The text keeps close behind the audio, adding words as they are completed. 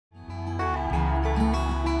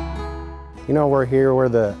You know, we're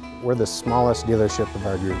the smallest dealership of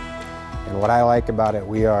our group. And what I like about it,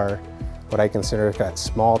 we are what I consider that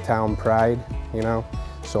small town pride, you know.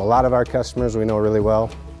 So a lot of our customers we know really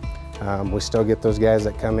well. We still get those guys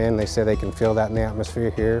that come in, they say they can feel that in the atmosphere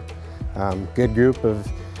here. Good group of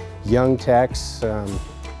young techs,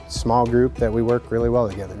 small group that we work really well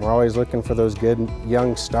together. We're always looking for those good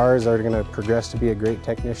young stars that are going to progress to be a great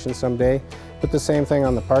technician someday. But the same thing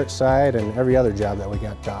on the parts side and every other job that we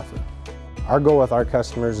got to offer. Our goal with our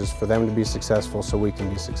customers is for them to be successful so we can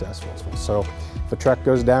be successful. So if a truck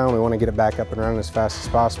goes down, we want to get it back up and running as fast as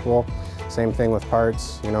possible. Same thing with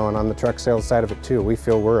parts, you know, and on the truck sales side of it too, we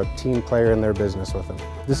feel we're a team player in their business with them.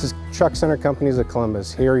 This is Truck Center Companies of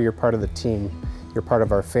Columbus. Here you're part of the team. You're part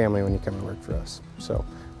of our family when you come to work for us. So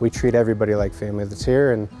we treat everybody like family that's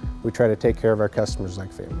here, and we try to take care of our customers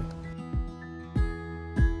like family.